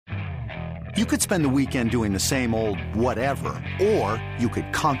You could spend the weekend doing the same old whatever, or you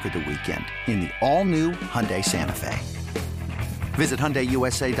could conquer the weekend in the all-new Hyundai Santa Fe. Visit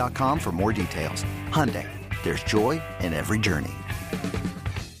HyundaiUSA.com for more details. Hyundai, there's joy in every journey.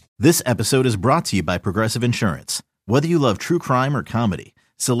 This episode is brought to you by Progressive Insurance. Whether you love true crime or comedy,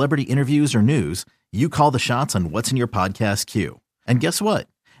 celebrity interviews or news, you call the shots on what's in your podcast queue. And guess what?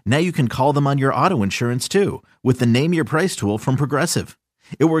 Now you can call them on your auto insurance too with the Name Your Price tool from Progressive.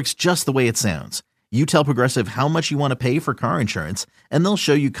 It works just the way it sounds. You tell Progressive how much you want to pay for car insurance, and they'll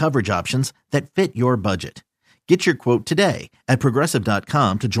show you coverage options that fit your budget. Get your quote today at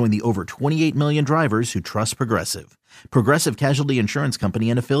Progressive.com to join the over 28 million drivers who trust Progressive. Progressive Casualty Insurance Company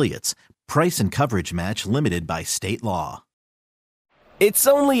and Affiliates. Price and coverage match limited by state law. It's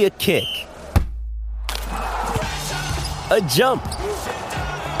only a kick, a jump,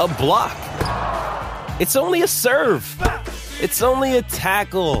 a block. It's only a serve. It's only a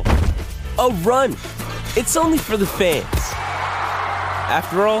tackle, a run. It's only for the fans.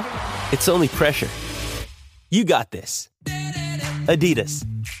 After all, it's only pressure. You got this. Adidas.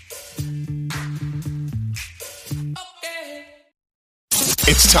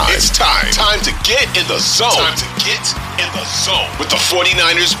 It's time to get in the zone. Time to get in the zone with the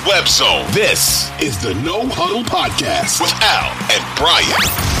 49ers Web Zone. This is the No Huddle Podcast with Al and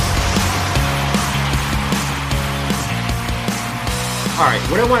Brian. All right,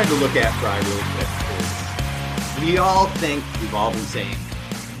 what I wanted to look at, Brian, really quick is we've all been saying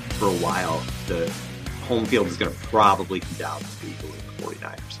for a while the home field is going to probably come down this week with the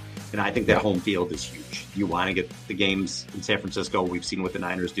 49ers. And I think that home field is huge. You want to get the games in San Francisco. We've seen what the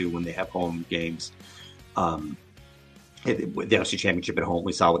Niners do when they have home games. The NFC Championship at home,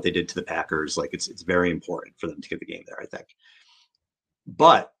 we saw what they did to the Packers. Like it's very important for them to get the game there, I think.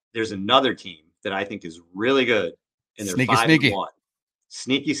 But there's another team that I think is really good, and they're 5-1.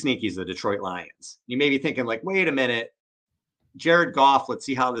 Sneaky is the Detroit Lions. You may be thinking like, wait a minute, Jared Goff, let's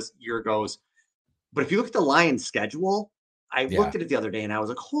see how this year goes. But if you look at the Lions schedule, I looked at it the other day and I was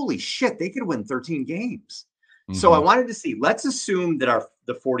like, holy shit, they could win 13 games. Mm-hmm. So I wanted to see, let's assume that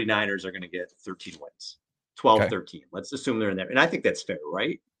the 49ers are going to get 13 wins, 12-13. Let's assume they're in there. And I think that's fair,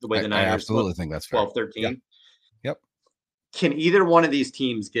 right? The way the Niners I absolutely think that's fair. 12-13. Yep. Can either one of these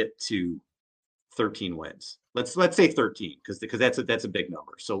teams get to 13 wins? Let's say 13 because that's a big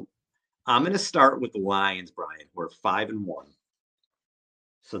number. So I'm going to start with the Lions, Brian. We're 5-1.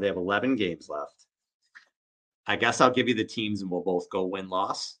 So they have 11 games left. I guess I'll give you the teams and we'll both go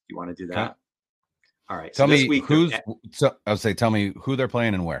win-loss. You want to do that? Okay. All right. Tell me tell me who they're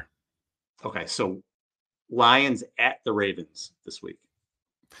playing and where. Okay. So Lions at the Ravens this week.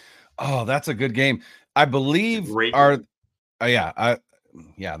 Oh, that's a good game. I believe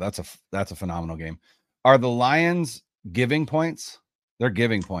that's a phenomenal game. Are the Lions giving points? They're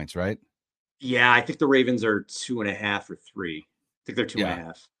giving points, right? Yeah, I think the Ravens are 2.5 or 3. I think they're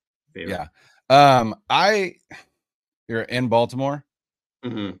 2.5. Yeah. You're in Baltimore.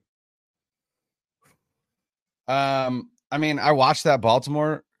 Mm-hmm. I mean, I watched that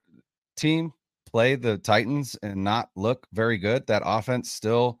Baltimore team play the Titans and not look very good. That offense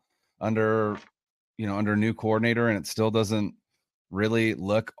still under new coordinator, and it still doesn't really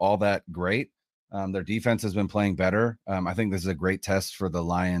look all that great. Their defense has been playing better. I think this is a great test for the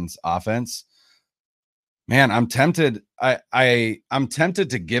Lions offense. Man, I'm tempted. I'm tempted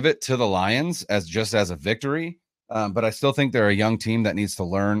to give it to the Lions as a victory. But I still think they're a young team that needs to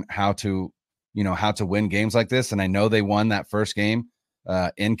learn how to win games like this. And I know they won that first game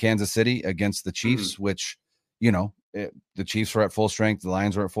in Kansas City against the Chiefs, which, the Chiefs were at full strength. The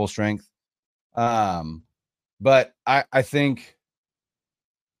Lions were at full strength. But I think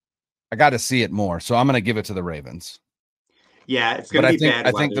I got to see it more. So I'm going to give it to the Ravens. Yeah, it's going to be bad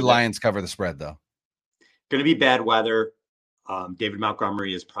weather. I think the Lions cover the spread, though. Going to be bad weather. David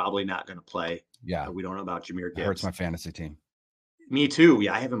Montgomery is probably not going to play. Yeah. We don't know about Jahmyr Gibbs. It hurts my fantasy team. Me too.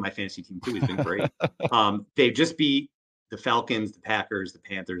 Yeah, I have him in my fantasy team too. He's been great. They just beat the Falcons, the Packers, the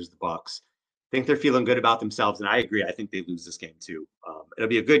Panthers, the Bucks. I think they're feeling good about themselves, and I agree. I think they lose this game too. It'll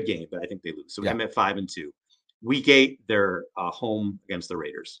be a good game, but I think they lose. So I'm at 5-2. Week 8, they're home against the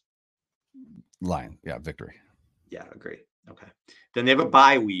Raiders. Victory. Yeah, agree. Okay. Then they have a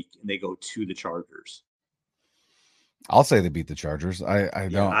bye week, and they go to the Chargers. I'll say they beat the Chargers. I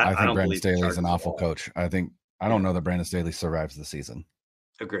think Brandon Staley is an awful coach. I don't know that Brandon Staley survives the season.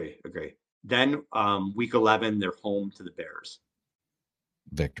 Agree. Then week 11, they're home to the Bears.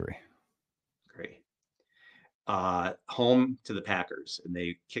 Victory. Great. Home to the Packers, and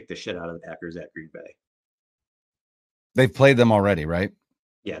they kick the shit out of the Packers at Green Bay. They've played them already, right?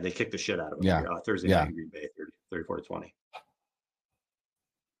 Yeah, they kicked the shit out of them. Yeah. Thursday night in Green Bay, 34-20.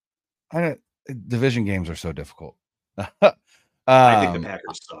 Division games are so difficult. I think the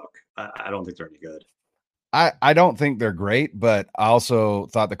Packers suck. I don't think they're any good. I don't think they're great, but I also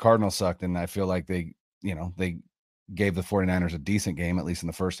thought the Cardinals sucked, and I feel like they gave the 49ers a decent game, at least in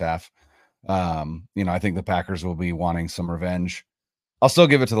the first half. I think the Packers will be wanting some revenge. I'll still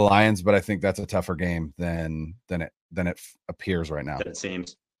give it to the Lions, but I think that's a tougher game than it appears right now. That it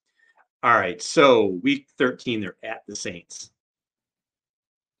seems. All right, so week 13, they're at the Saints.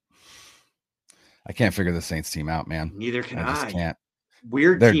 I can't figure the Saints team out, man. Neither can I. Just can't.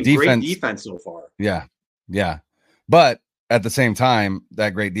 Weird Their team, defense, great defense so far. Yeah. But at the same time,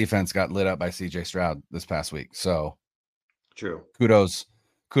 that great defense got lit up by CJ Stroud this past week. So true. Kudos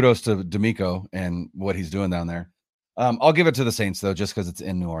to D'Amico and what he's doing down there. I'll give it to the Saints though, just because it's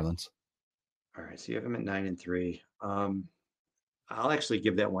in New Orleans. All right, so you have them at 9-3. I'll actually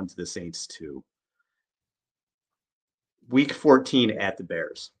give that one to the Saints too. Week 14 at the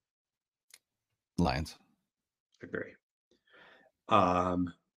Bears. Lions. Agree.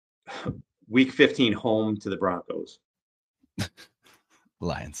 Week 15 home to the Broncos.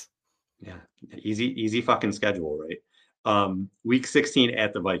 Lions. Yeah, easy fucking schedule, right? Week 16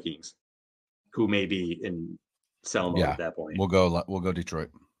 at the Vikings, who may be in sell mode at that point. We'll go Detroit.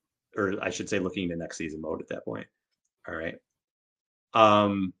 Or I should say looking into next season mode at that point. All right.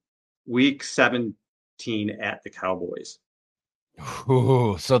 Week 17 at the Cowboys.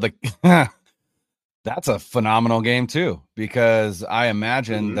 Ooh, so that's a phenomenal game too, because I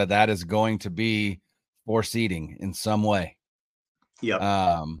imagine that is going to be for seeding in some way. Yep.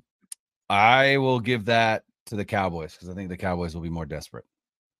 I will give that to the Cowboys because I think the Cowboys will be more desperate.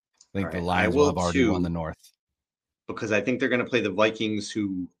 I think the Lions will have already won the North. Because I think they're going to play the Vikings,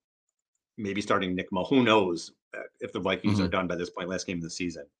 who maybe starting Nick Mull. Who knows if the Vikings are done by this point, last game of the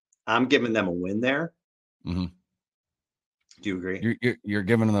season. I'm giving them a win there. Mm-hmm. Do you agree? You're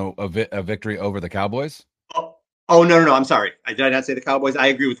giving them a victory over the Cowboys? Oh, no. I'm sorry. Did I not say the Cowboys? I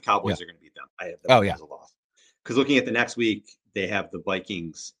agree with the Cowboys are going to beat them. I have them as a loss. Because looking at the next week, they have the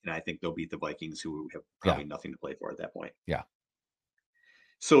Vikings, and I think they'll beat the Vikings, who have probably nothing to play for at that point. Yeah.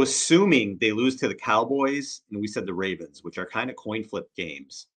 So assuming they lose to the Cowboys, and we said the Ravens, which are kind of coin flip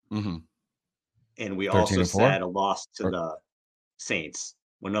games, and we also said a loss to the Saints,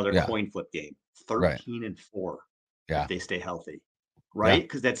 another coin flip game, 13-4. Yeah, if they stay healthy, right?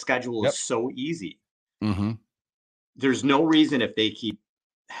 Because that schedule is so easy. There's no reason if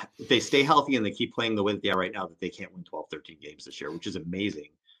they stay healthy and they keep playing the way that they are right now, that they can't win 12, 13 games this year, which is amazing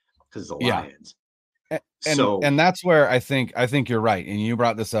because the Lions. And that's where I think you're right. And you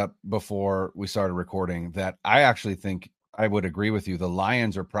brought this up before we started recording, that I actually think I would agree with you. The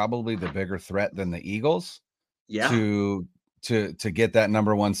Lions are probably the bigger threat than the Eagles to get that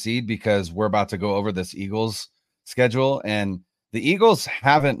number one seed, because we're about to go over this Eagles schedule, and the Eagles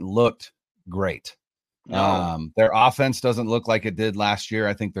haven't looked great. No. Their offense doesn't look like it did last year.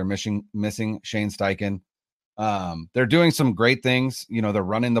 I think they're missing Shane Steichen. They're doing some great things. They're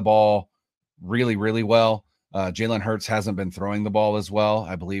running the ball really, really well. Jalen Hurts hasn't been throwing the ball as well.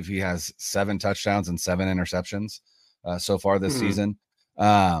 I believe he has 7 touchdowns and 7 interceptions so far this season.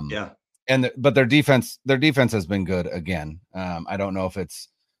 But their defense has been good again. I don't know if it's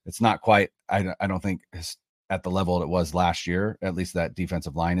not quite. I don't think it's at the level it was last year. At least that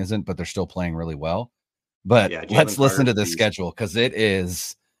defensive line isn't, but they're still playing really well. But let's listen to the schedule, because it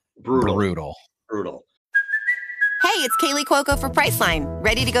is brutal. Hey, it's Kaylee Cuoco for Priceline.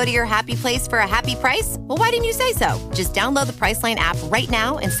 Ready to go to your happy place for a happy price? Well, why didn't you say so? Just download the Priceline app right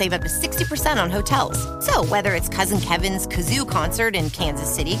now and save up to 60% on hotels. So whether it's Cousin Kevin's Kazoo Concert in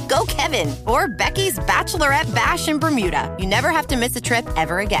Kansas City, go Kevin, or Becky's Bachelorette Bash in Bermuda, you never have to miss a trip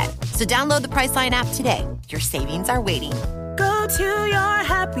ever again. So download the Priceline app today. Your savings are waiting. Go to your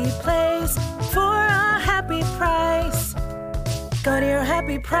happy place for a happy price. Go to your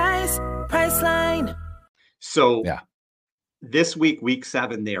happy price, Priceline. So this week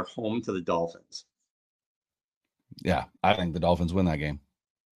 7, they are home to the Dolphins. Yeah, I think the Dolphins win that game.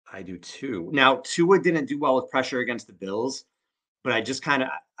 I do too. Now, Tua didn't do well with pressure against the Bills, but I just kind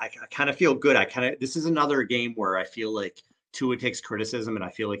of feel good. This is another game where I feel like Tua takes criticism, and I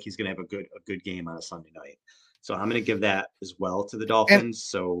feel like he's going to have a good game on a Sunday night. So I'm going to give that as well to the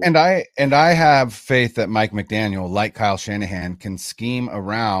Dolphins. And I have faith that Mike McDaniel, like Kyle Shanahan, can scheme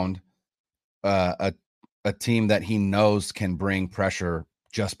around a team that he knows can bring pressure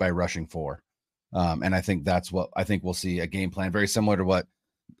just by rushing 4. And I think that's what I think we'll see, a game plan very similar to what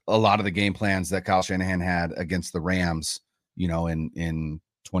a lot of the game plans that Kyle Shanahan had against the Rams, in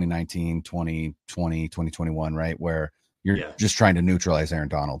 2019, 2020, 2021, right? Where you're just trying to neutralize Aaron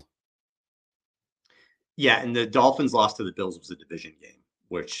Donald. Yeah. And the Dolphins lost to the Bills was a division game.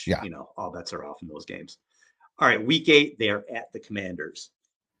 which, Yeah. all bets are off in those games. All right, week 8, they are at the Commanders.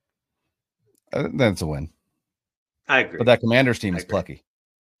 That's a win. I agree. But that Commanders team is plucky.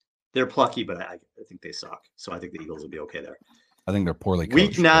 They're plucky, but I think they suck. So I think the Eagles will be okay there. I think they're poorly coached.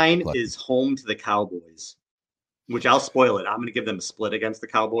 Week 9 is home to the Cowboys, which I'll spoil it. I'm going to give them a split against the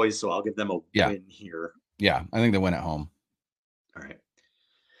Cowboys, so I'll give them a win here. Yeah, I think they win at home. All right.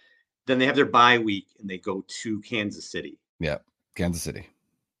 Then they have their bye week, and they go to Kansas City. Yeah, Kansas City.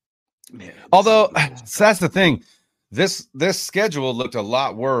 Man, although so that's the thing, this schedule looked a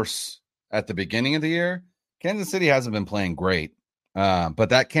lot worse at the beginning of the year. Kansas City hasn't been playing great, but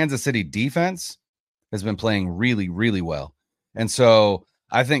that Kansas City defense has been playing really, really well. And so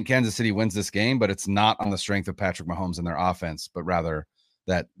I think Kansas City wins this game, but it's not on the strength of Patrick Mahomes and their offense, but rather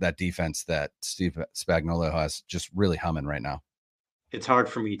that defense that Steve Spagnuolo has just really humming right now. It's hard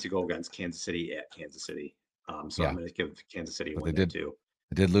for me to go against Kansas City at Kansas City. So I'm going to give Kansas City a win there too.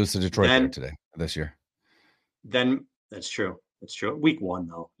 They did lose to Detroit this year. Then that's true. It's true. Week 1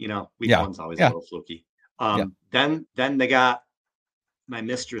 though, week 1's always a little fluky. Then they got my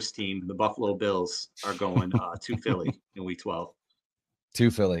mistress team, the Buffalo Bills, are going to Philly in week 12.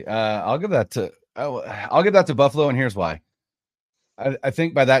 To Philly. I'll give that to Buffalo, and here's why. I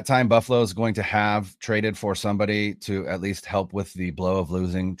think by that time, Buffalo is going to have traded for somebody to at least help with the blow of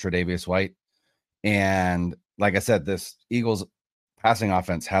losing Tre'Davious White. And like I said, this Eagles passing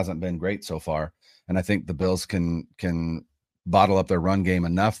offense hasn't been great so far. And I think the Bills can bottle up their run game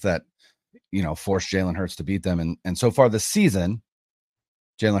enough that, force Jalen Hurts to beat them. And so far this season,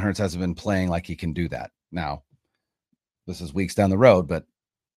 Jalen Hurts hasn't been playing like he can do that. Now, this is weeks down the road, but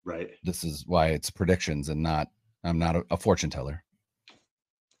this is why it's predictions and I'm not a fortune teller.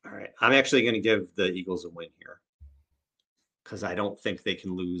 All right. I'm actually going to give the Eagles a win here because I don't think they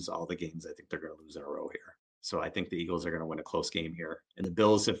can lose all the games. I think they're going to lose in a row here. So I think the Eagles are going to win a close game here. And the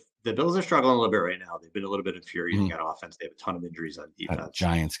Bills are struggling a little bit right now. They've been a little bit infuriating on offense. They have a ton of injuries on defense. That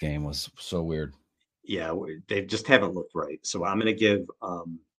Giants game was so weird. Yeah, they just haven't looked right. So I'm going to give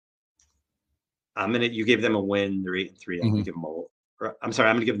you gave them a win. They're 8-3. I'm going to give them I'm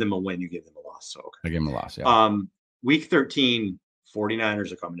going to give them a win. You give them a loss. So okay. I give them a loss. Yeah. Week 13,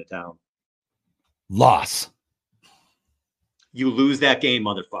 49ers are coming to town. Loss. You lose that game,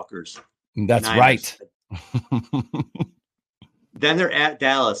 motherfuckers. That's Niners. Right. Then they're at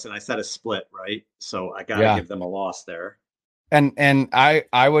Dallas, and I said a split, right? So I gotta give them a loss there. And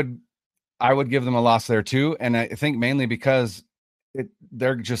I would give them a loss there too. And I think mainly because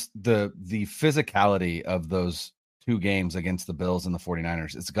they're just the physicality of those two games against the Bills and the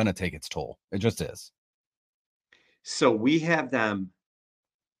 49ers. It's going to take its toll. It just is. So we have them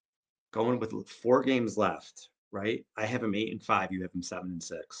going with 4 games left, right? I have them 8-5. You have them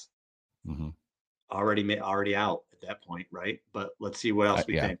 7-6. Mm-hmm. Already out at that point, right? But let's see what else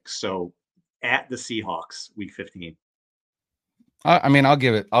we think. So at the Seahawks, week 15. I mean, I'll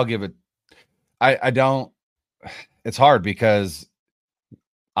give it. I don't. It's hard because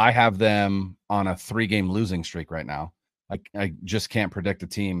I have them on a 3-game losing streak right now. I just can't predict a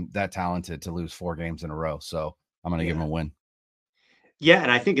team that talented to lose 4 games in a row. So I'm going to give them a win. Yeah,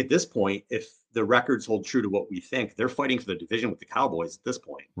 and I think at this point, if the records hold true to what we think, they're fighting for the division with the Cowboys at this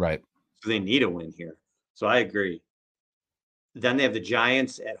point. Right. So they need a win here. So I agree. Then they have the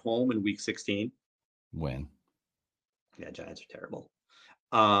Giants at home in week 16. Win. Yeah, Giants are terrible.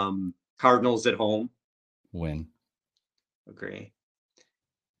 Cardinals at home. Win. Agree.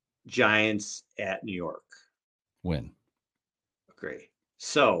 Giants at New York. Win. Agree.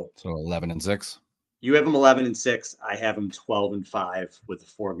 So 11-6. You have them 11-6. I have them 12-5 with a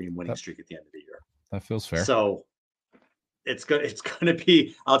 4-game winning streak at the end of the year. That feels fair. So it's going to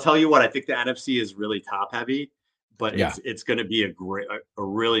be. I'll tell you what. I think the NFC is really top heavy, but it's going to be a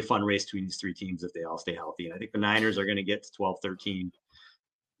really fun race between these 3 teams if they all stay healthy. And I think the Niners are going to get to 12-13.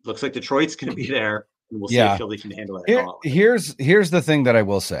 Looks like Detroit's going to be there, and we'll see if Philly can handle that. Here's the thing that I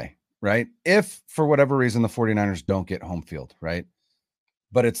will say. Right, if for whatever reason the 49ers don't get home field, right,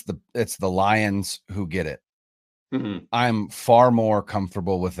 but it's the Lions who get it. Mm-hmm. I'm far more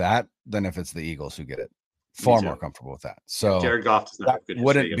comfortable with that than if it's the Eagles who get it. Far more comfortable with that. So Jared Goff does not have good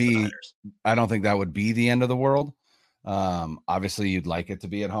wouldn't be. I don't think that would be the end of the world. Obviously, you'd like it to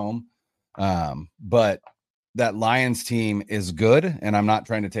be at home, but that Lions team is good, and I'm not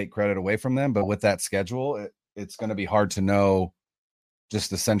trying to take credit away from them. But with that schedule, it's going to be hard to know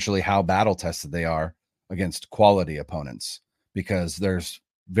just essentially how battle tested they are against quality opponents, because there's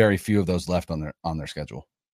very few of those left on their schedule.